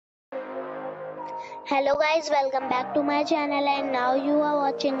Hello guys, welcome back to my channel and now you are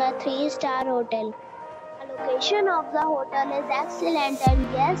watching a 3-star hotel. The location of the hotel is excellent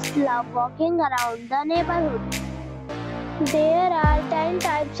and guests love walking around the neighborhood. There are 10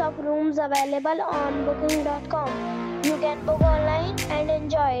 types of rooms available on booking.com. You can book online and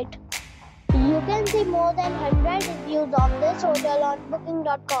enjoy it. You can see more than 100 reviews of this hotel on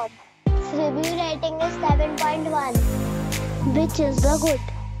booking.com. Its review rating is 7.1, which is the good.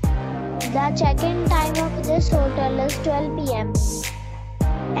 The check-in time of this hotel is 12 p.m.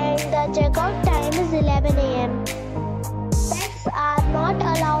 and the check-out time is 11 a.m. Pets are not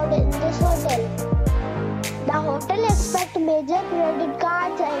allowed in this hotel. The hotel accepts major credit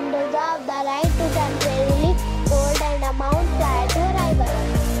cards and reserves the right to temporarily hold an amount prior to arrival.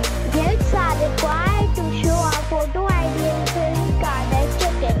 Guests are required to show a photo ID and credit card at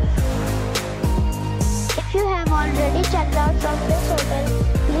check-in. If you have already checked out from this hotel,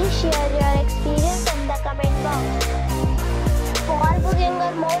 please share your experience in the comment box. For booking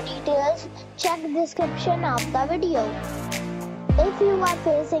or more details, check the description of the video. If you are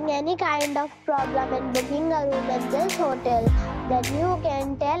facing any kind of problem in booking a room in this hotel, then you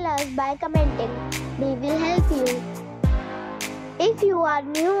can tell us by commenting. We will help you. If you are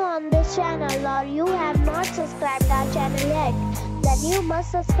new on this channel or you have not subscribed our channel yet, then you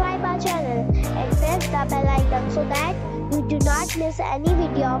must subscribe our channel and press the bell icon so that you do not miss any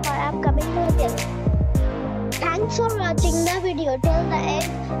video of our upcoming hotel. Thanks for watching the video till the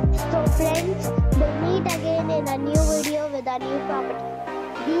end. So friends, we'll meet again in a new video with a new property.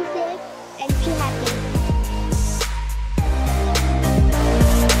 Be safe and be happy.